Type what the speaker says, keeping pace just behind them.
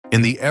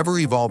In the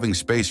ever-evolving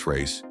space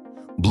race,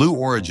 Blue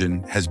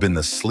Origin has been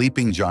the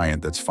sleeping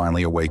giant that's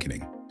finally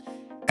awakening.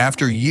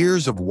 After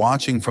years of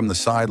watching from the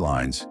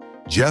sidelines,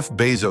 Jeff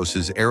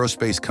Bezos'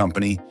 aerospace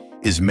company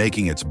is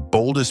making its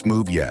boldest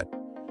move yet,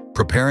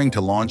 preparing to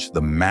launch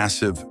the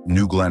massive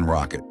New Glenn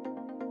rocket.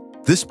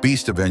 This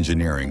beast of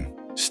engineering,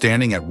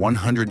 standing at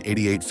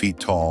 188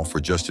 feet tall for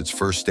just its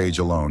first stage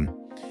alone,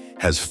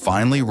 has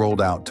finally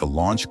rolled out to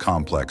Launch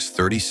Complex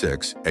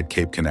 36 at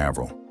Cape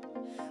Canaveral.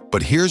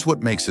 But here's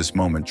what makes this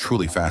moment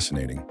truly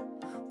fascinating.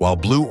 While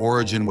Blue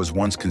Origin was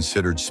once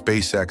considered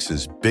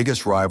SpaceX's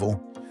biggest rival,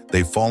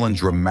 they've fallen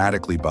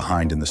dramatically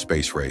behind in the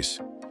space race.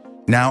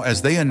 Now, as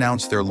they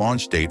announced their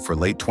launch date for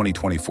late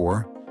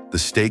 2024, the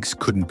stakes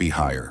couldn't be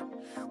higher.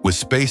 With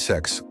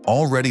SpaceX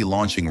already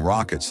launching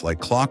rockets like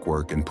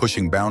clockwork and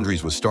pushing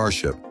boundaries with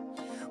Starship,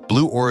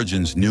 Blue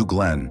Origin's New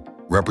Glenn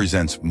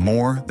represents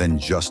more than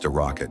just a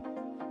rocket.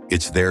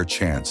 It's their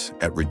chance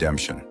at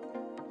redemption.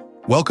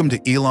 Welcome to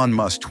Elon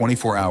Musk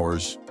 24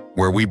 Hours,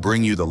 where we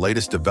bring you the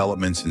latest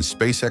developments in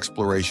space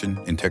exploration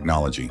and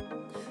technology.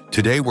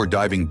 Today, we're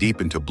diving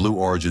deep into Blue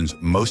Origin's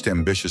most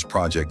ambitious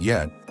project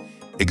yet,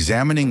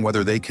 examining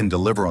whether they can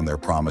deliver on their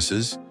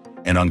promises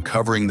and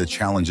uncovering the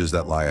challenges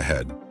that lie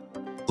ahead.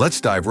 Let's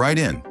dive right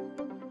in.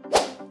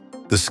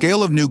 The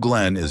scale of New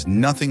Glenn is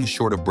nothing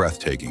short of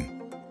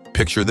breathtaking.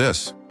 Picture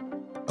this: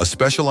 a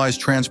specialized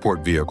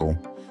transport vehicle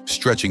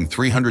stretching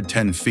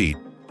 310 feet,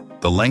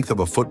 the length of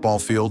a football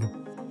field,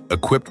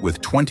 equipped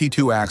with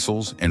 22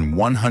 axles and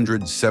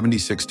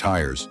 176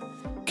 tires,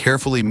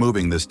 carefully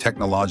moving this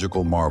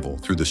technological marvel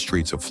through the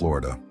streets of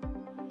Florida.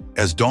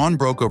 As dawn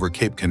broke over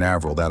Cape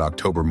Canaveral that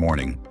October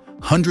morning,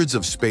 hundreds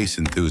of space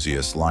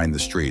enthusiasts lined the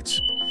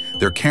streets,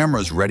 their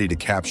cameras ready to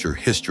capture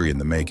history in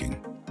the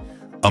making.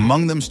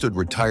 Among them stood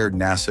retired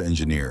NASA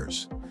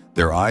engineers,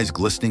 their eyes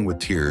glistening with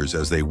tears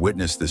as they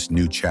witnessed this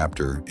new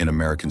chapter in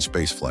American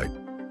spaceflight.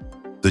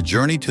 The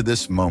journey to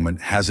this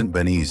moment hasn't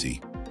been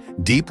easy.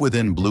 Deep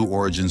within Blue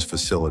Origin's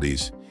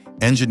facilities,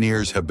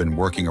 engineers have been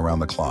working around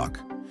the clock,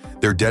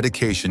 their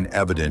dedication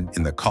evident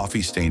in the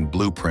coffee-stained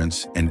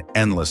blueprints and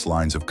endless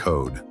lines of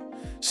code.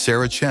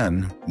 Sarah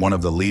Chen, one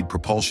of the lead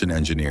propulsion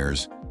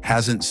engineers,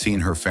 hasn't seen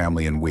her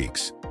family in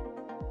weeks.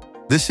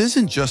 "This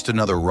isn't just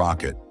another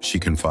rocket," she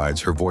confides,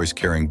 her voice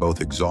carrying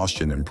both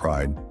exhaustion and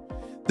pride.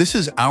 "This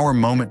is our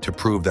moment to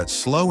prove that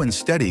slow and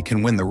steady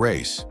can win the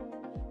race."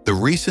 The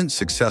recent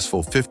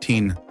successful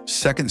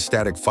 15-second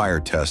static fire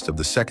test of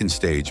the second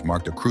stage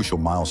marked a crucial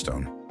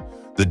milestone.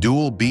 The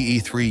dual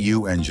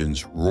BE-3U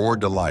engines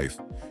roared to life,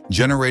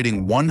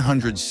 generating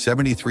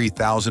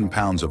 173,000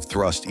 pounds of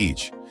thrust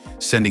each,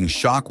 sending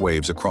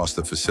shockwaves across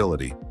the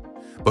facility.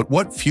 But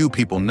what few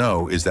people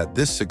know is that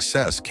this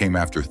success came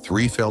after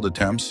 3 failed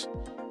attempts,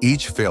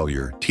 each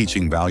failure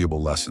teaching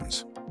valuable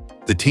lessons.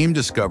 The team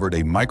discovered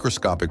a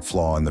microscopic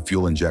flaw in the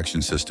fuel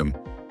injection system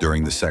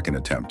during the second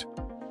attempt,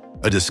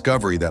 a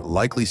discovery that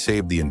likely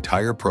saved the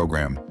entire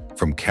program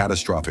from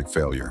catastrophic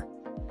failure.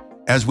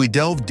 As we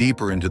delve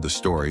deeper into the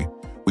story,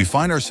 we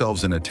find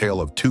ourselves in a tale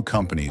of two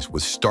companies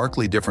with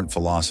starkly different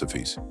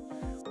philosophies.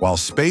 While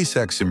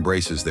SpaceX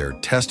embraces their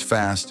test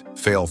fast,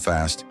 fail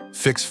fast,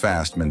 fix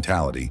fast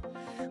mentality,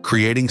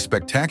 creating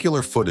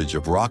spectacular footage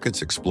of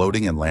rockets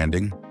exploding and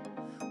landing,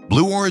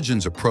 Blue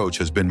Origin's approach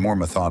has been more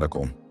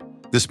methodical.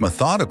 This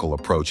methodical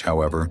approach,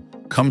 however,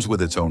 comes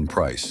with its own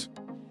price.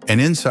 An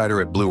insider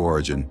at Blue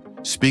Origin,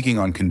 speaking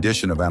on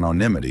condition of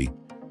anonymity,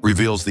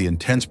 reveals the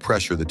intense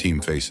pressure the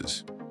team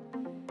faces.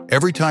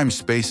 Every time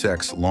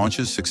SpaceX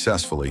launches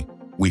successfully,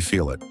 we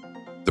feel it.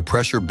 The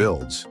pressure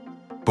builds.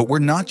 But we're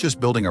not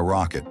just building a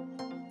rocket.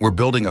 We're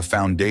building a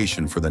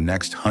foundation for the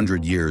next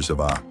 100 years of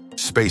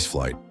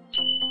spaceflight.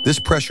 This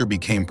pressure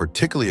became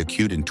particularly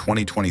acute in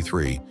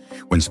 2023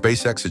 when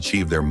SpaceX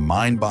achieved their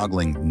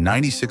mind-boggling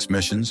 96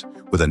 missions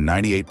with a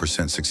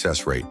 98%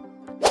 success rate.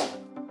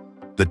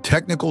 The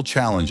technical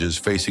challenges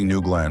facing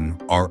New Glenn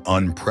are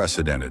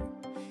unprecedented.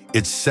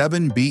 Its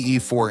 7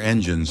 BE-4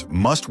 engines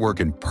must work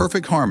in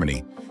perfect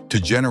harmony to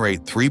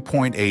generate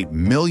 3.8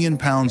 million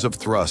pounds of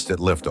thrust at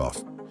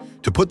liftoff.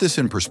 To put this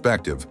in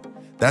perspective,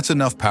 that's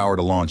enough power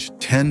to launch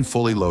 10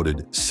 fully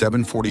loaded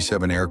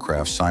 747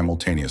 aircraft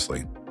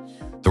simultaneously.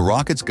 The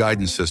rocket's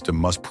guidance system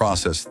must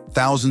process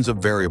thousands of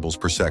variables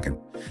per second,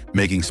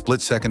 making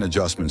split-second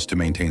adjustments to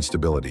maintain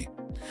stability.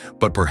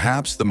 But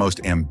perhaps the most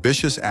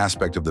ambitious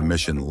aspect of the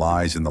mission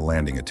lies in the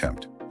landing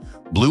attempt.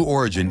 Blue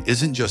Origin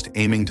isn't just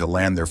aiming to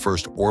land their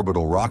first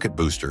orbital rocket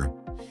booster,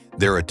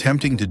 they're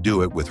attempting to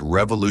do it with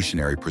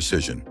revolutionary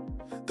precision.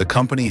 The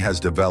company has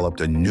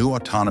developed a new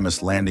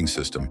autonomous landing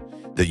system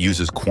that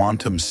uses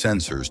quantum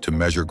sensors to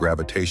measure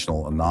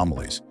gravitational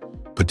anomalies,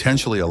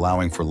 potentially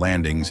allowing for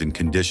landings in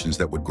conditions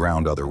that would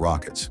ground other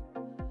rockets.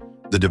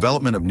 The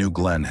development of New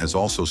Glenn has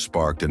also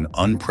sparked an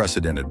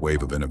unprecedented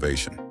wave of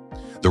innovation.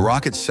 The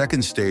rocket's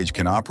second stage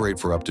can operate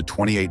for up to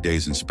 28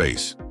 days in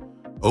space,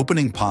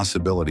 opening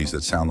possibilities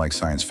that sound like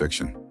science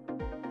fiction.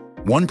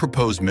 One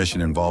proposed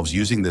mission involves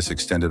using this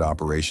extended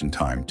operation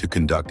time to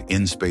conduct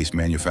in-space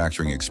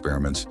manufacturing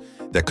experiments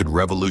that could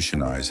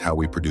revolutionize how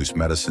we produce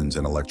medicines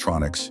and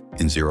electronics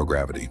in zero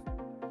gravity.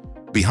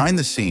 Behind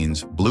the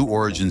scenes, Blue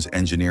Origin's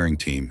engineering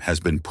team has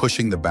been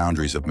pushing the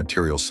boundaries of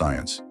material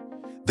science.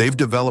 They've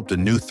developed a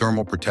new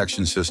thermal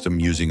protection system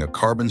using a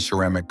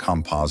carbon-ceramic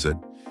composite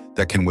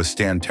that can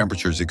withstand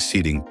temperatures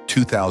exceeding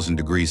 2,000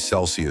 degrees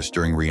Celsius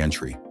during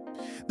re-entry.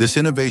 This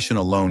innovation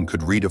alone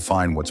could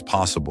redefine what's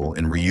possible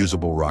in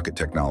reusable rocket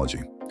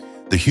technology.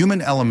 The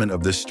human element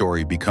of this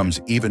story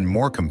becomes even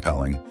more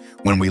compelling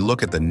when we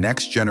look at the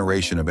next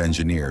generation of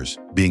engineers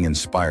being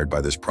inspired by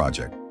this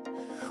project.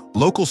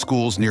 Local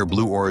schools near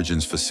Blue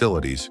Origin's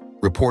facilities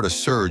report a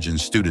surge in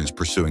students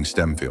pursuing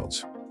STEM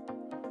fields.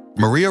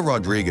 Maria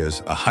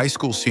Rodriguez, a high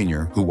school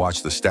senior who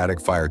watched the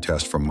static fire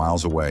test from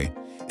miles away,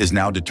 is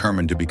now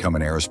determined to become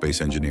an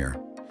aerospace engineer.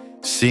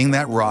 Seeing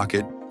that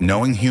rocket,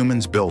 knowing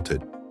humans built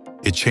it,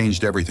 it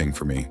changed everything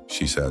for me,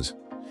 she says.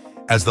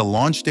 As the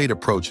launch date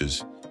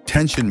approaches,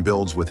 tension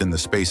builds within the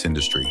space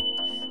industry.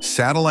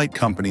 Satellite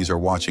companies are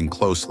watching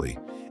closely,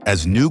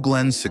 as New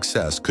Glenn's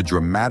success could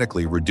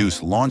dramatically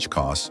reduce launch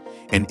costs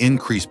and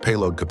increase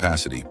payload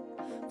capacity.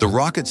 The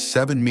rocket's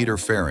 7-meter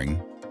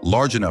fairing,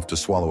 large enough to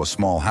swallow a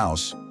small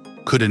house,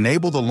 could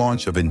enable the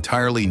launch of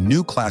entirely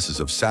new classes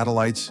of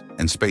satellites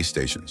and space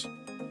stations.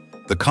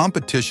 The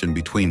competition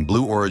between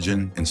Blue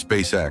Origin and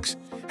SpaceX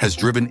has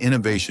driven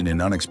innovation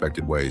in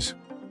unexpected ways.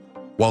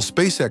 While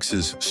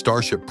SpaceX's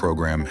Starship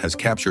program has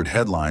captured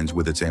headlines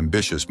with its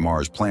ambitious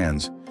Mars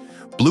plans,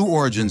 Blue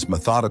Origin's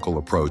methodical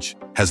approach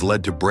has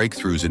led to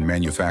breakthroughs in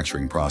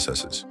manufacturing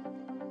processes.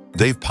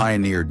 They've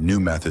pioneered new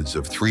methods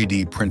of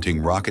 3D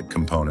printing rocket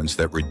components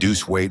that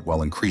reduce weight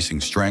while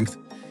increasing strength,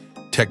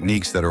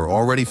 techniques that are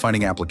already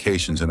finding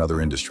applications in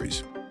other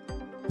industries.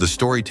 The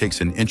story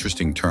takes an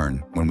interesting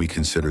turn when we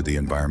consider the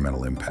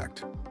environmental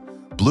impact.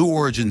 Blue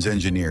Origin's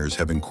engineers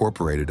have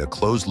incorporated a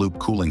closed-loop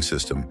cooling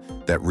system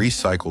that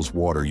recycles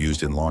water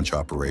used in launch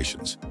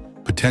operations,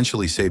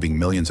 potentially saving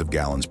millions of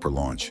gallons per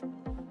launch.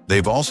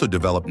 They've also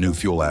developed new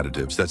fuel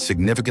additives that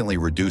significantly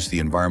reduce the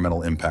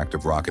environmental impact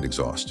of rocket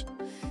exhaust,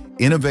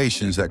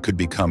 innovations that could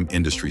become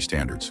industry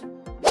standards.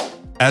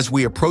 As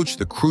we approach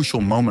the crucial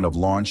moment of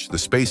launch, the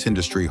space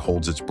industry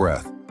holds its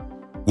breath.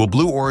 Will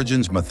Blue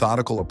Origin's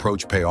methodical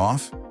approach pay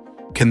off?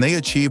 Can they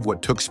achieve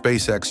what took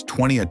SpaceX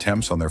 20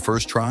 attempts on their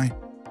first try?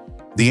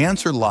 The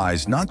answer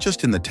lies not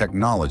just in the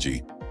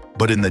technology,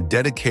 but in the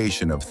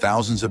dedication of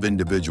thousands of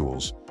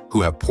individuals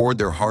who have poured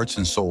their hearts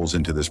and souls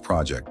into this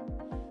project.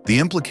 The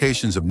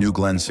implications of New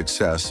Glenn's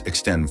success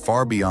extend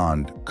far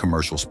beyond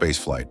commercial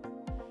spaceflight.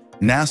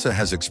 NASA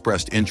has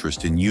expressed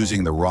interest in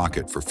using the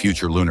rocket for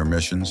future lunar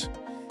missions,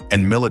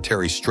 and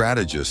military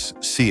strategists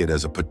see it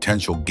as a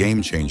potential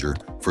game-changer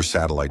for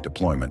satellite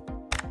deployment.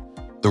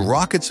 The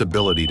rocket's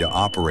ability to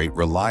operate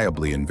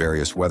reliably in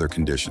various weather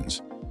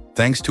conditions,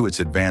 thanks to its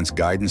advanced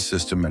guidance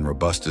system and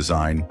robust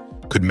design,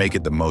 could make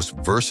it the most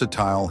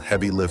versatile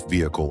heavy-lift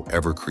vehicle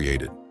ever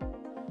created.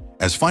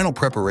 As final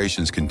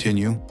preparations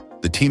continue,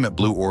 the team at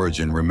Blue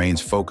Origin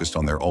remains focused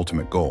on their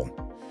ultimate goal.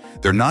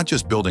 They're not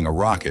just building a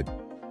rocket,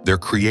 they're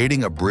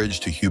creating a bridge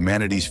to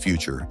humanity's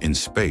future in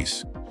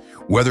space.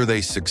 Whether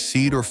they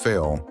succeed or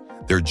fail,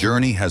 their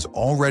journey has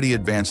already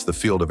advanced the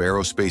field of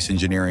aerospace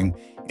engineering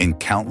in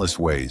countless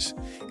ways,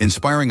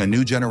 inspiring a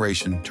new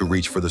generation to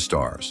reach for the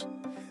stars.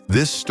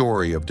 This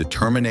story of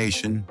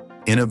determination,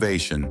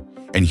 innovation,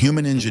 and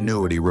human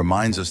ingenuity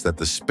reminds us that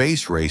the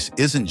space race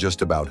isn't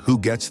just about who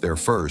gets there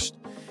first,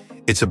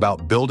 it's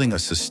about building a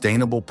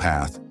sustainable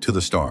path to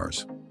the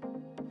stars.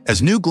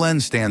 As New Glenn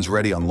stands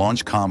ready on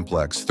Launch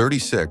Complex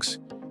 36,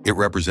 it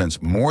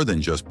represents more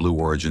than just Blue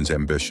Origin's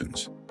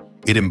ambitions.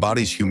 It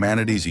embodies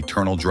humanity's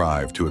eternal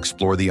drive to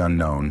explore the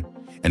unknown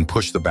and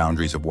push the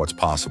boundaries of what's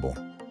possible.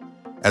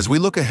 As we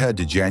look ahead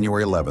to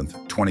January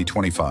 11th,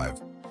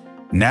 2025,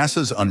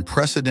 NASA's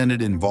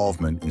unprecedented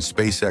involvement in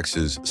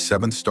SpaceX's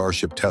 7th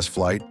Starship test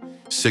flight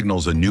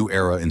signals a new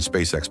era in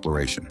space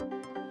exploration.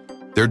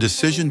 Their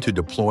decision to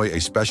deploy a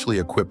specially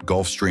equipped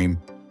Gulfstream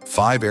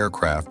 5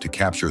 aircraft to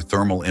capture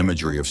thermal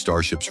imagery of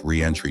Starship's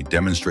re-entry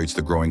demonstrates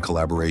the growing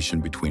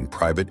collaboration between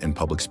private and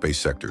public space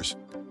sectors.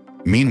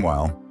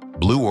 Meanwhile,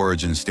 Blue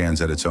Origin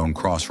stands at its own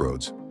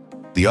crossroads.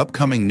 The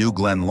upcoming New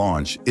Glenn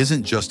launch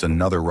isn't just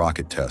another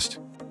rocket test.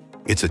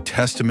 It's a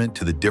testament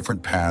to the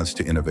different paths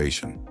to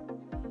innovation.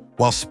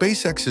 While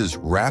SpaceX's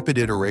rapid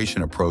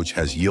iteration approach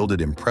has yielded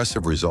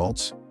impressive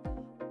results,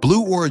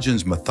 Blue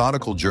Origin's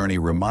methodical journey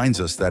reminds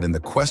us that in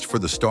the quest for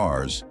the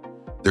stars,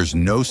 there's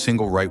no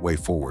single right way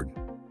forward.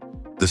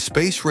 The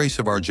space race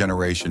of our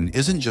generation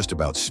isn't just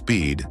about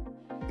speed,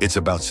 it's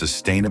about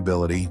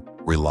sustainability,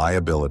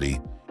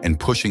 reliability, and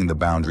pushing the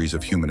boundaries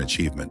of human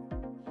achievement.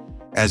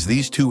 As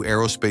these two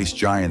aerospace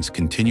giants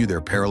continue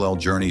their parallel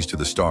journeys to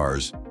the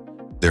stars,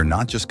 they're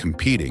not just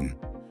competing,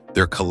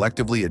 they're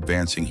collectively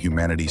advancing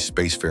humanity's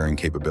spacefaring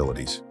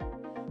capabilities.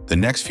 The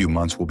next few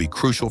months will be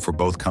crucial for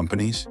both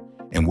companies,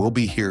 and we'll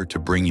be here to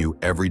bring you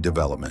every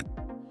development.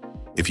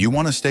 If you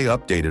want to stay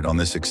updated on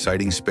this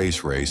exciting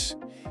space race,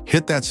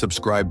 hit that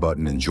subscribe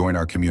button and join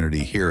our community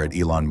here at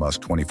Elon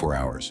Musk 24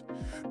 Hours.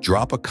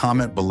 Drop a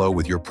comment below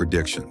with your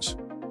predictions.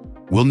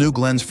 Will New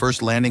Glenn's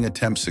first landing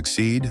attempt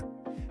succeed?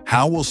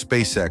 How will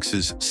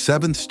SpaceX's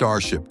 7th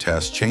Starship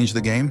test change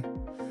the game?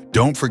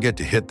 Don't forget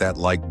to hit that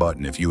like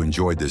button if you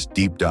enjoyed this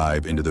deep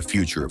dive into the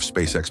future of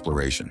space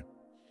exploration.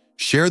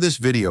 Share this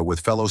video with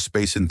fellow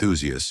space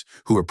enthusiasts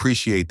who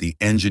appreciate the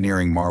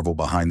engineering marvel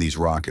behind these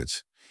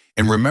rockets.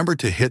 And remember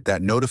to hit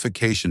that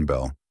notification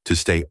bell to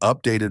stay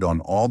updated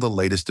on all the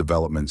latest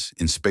developments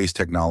in space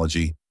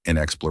technology and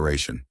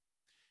exploration.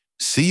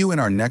 See you in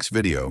our next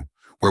video,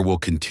 where we'll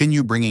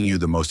continue bringing you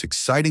the most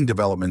exciting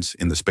developments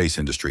in the space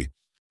industry.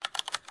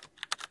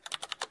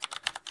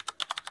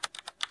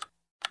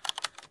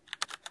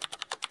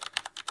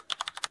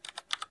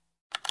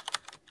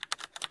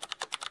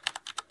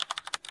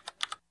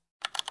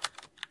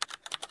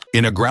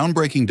 In a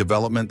groundbreaking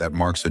development that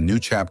marks a new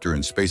chapter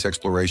in space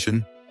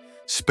exploration,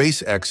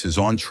 SpaceX is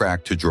on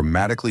track to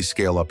dramatically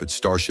scale up its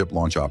Starship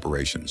launch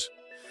operations.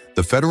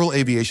 The Federal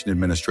Aviation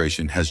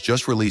Administration has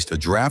just released a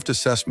draft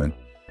assessment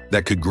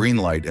that could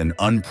greenlight an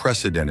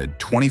unprecedented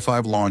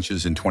 25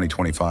 launches in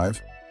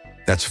 2025.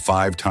 That's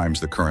 5 times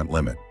the current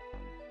limit.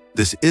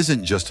 This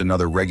isn't just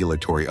another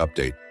regulatory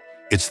update.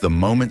 It's the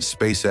moment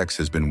SpaceX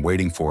has been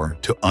waiting for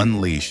to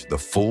unleash the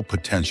full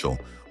potential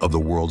of the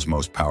world's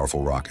most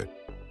powerful rocket.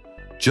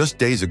 Just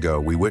days ago,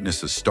 we witnessed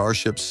the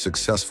Starship's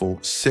successful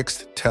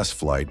 6th test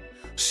flight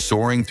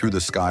soaring through the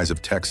skies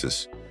of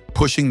Texas,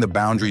 pushing the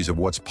boundaries of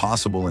what's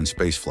possible in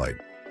spaceflight.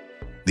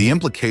 The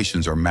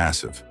implications are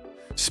massive.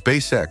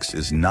 SpaceX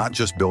is not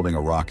just building a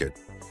rocket,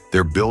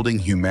 they're building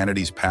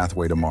humanity's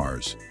pathway to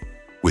Mars.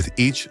 With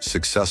each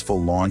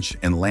successful launch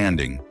and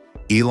landing,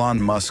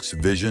 Elon Musk's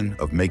vision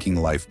of making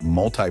life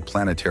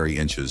multi-planetary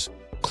inches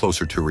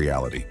closer to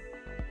reality.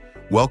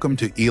 Welcome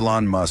to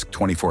Elon Musk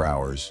 24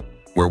 Hours,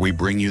 where we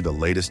bring you the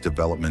latest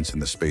developments in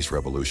the space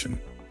revolution.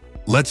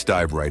 Let's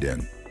dive right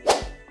in.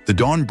 The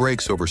dawn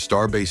breaks over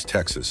Starbase,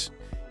 Texas,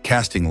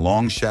 casting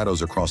long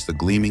shadows across the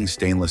gleaming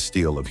stainless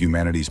steel of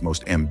humanity's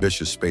most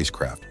ambitious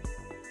spacecraft.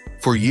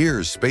 For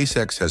years,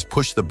 SpaceX has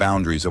pushed the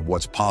boundaries of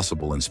what's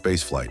possible in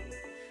spaceflight.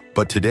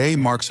 But today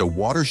marks a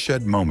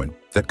watershed moment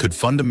that could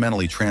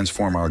fundamentally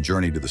transform our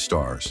journey to the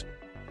stars.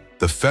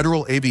 The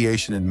Federal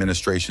Aviation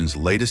Administration's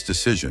latest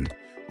decision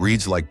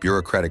reads like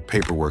bureaucratic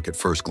paperwork at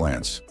first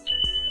glance.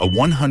 A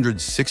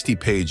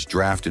 160-page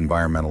draft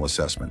environmental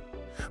assessment.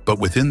 But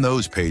within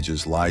those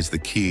pages lies the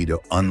key to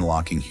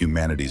unlocking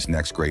humanity's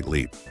next great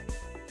leap.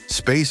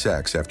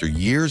 SpaceX, after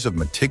years of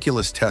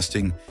meticulous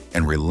testing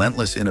and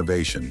relentless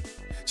innovation,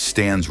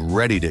 stands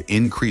ready to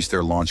increase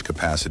their launch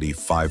capacity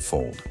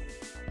 5-fold.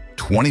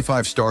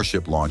 25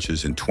 Starship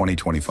launches in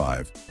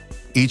 2025,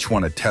 each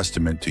one a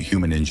testament to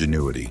human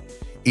ingenuity,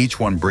 each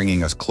one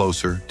bringing us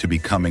closer to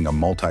becoming a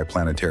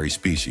multiplanetary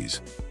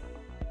species.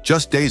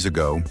 Just days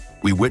ago,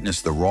 we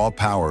witnessed the raw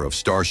power of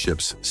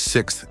Starship's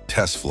 6th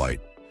test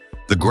flight.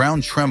 The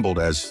ground trembled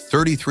as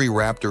 33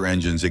 Raptor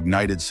engines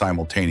ignited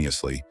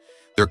simultaneously,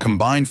 their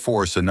combined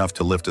force enough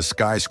to lift a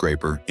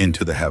skyscraper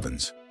into the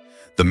heavens.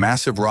 The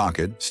massive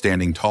rocket,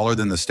 standing taller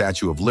than the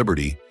Statue of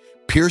Liberty,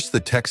 pierced the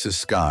Texas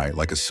sky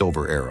like a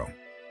silver arrow.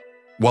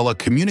 While a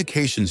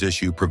communications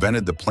issue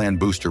prevented the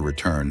planned booster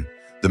return,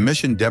 the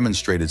mission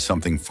demonstrated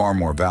something far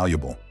more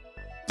valuable: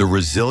 the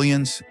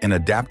resilience and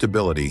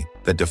adaptability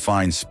that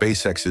defines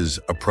SpaceX's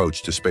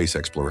approach to space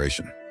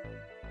exploration.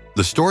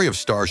 The story of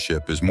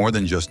Starship is more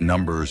than just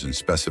numbers and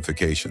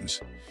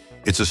specifications.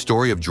 It's a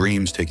story of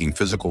dreams taking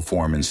physical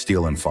form in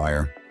steel and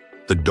fire.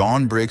 The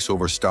dawn breaks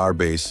over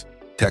Starbase,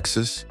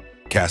 Texas,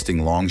 casting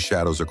long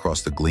shadows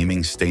across the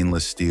gleaming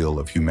stainless steel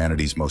of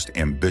humanity's most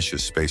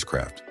ambitious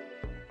spacecraft.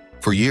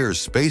 For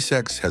years,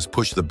 SpaceX has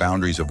pushed the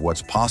boundaries of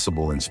what's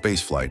possible in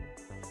spaceflight,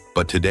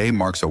 but today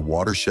marks a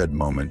watershed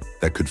moment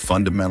that could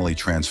fundamentally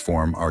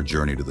transform our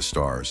journey to the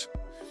stars.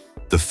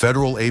 The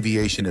Federal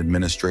Aviation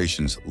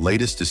Administration's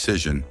latest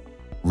decision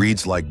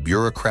reads like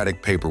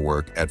bureaucratic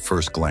paperwork at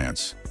first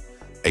glance,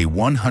 a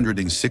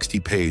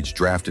 160-page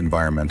draft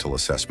environmental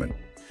assessment.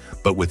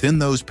 But within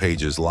those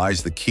pages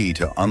lies the key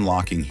to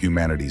unlocking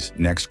humanity's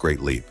next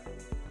great leap.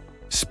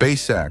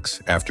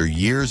 SpaceX, after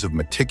years of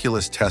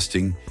meticulous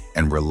testing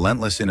and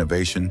relentless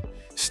innovation,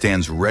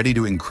 stands ready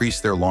to increase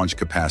their launch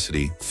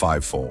capacity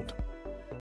 5-fold.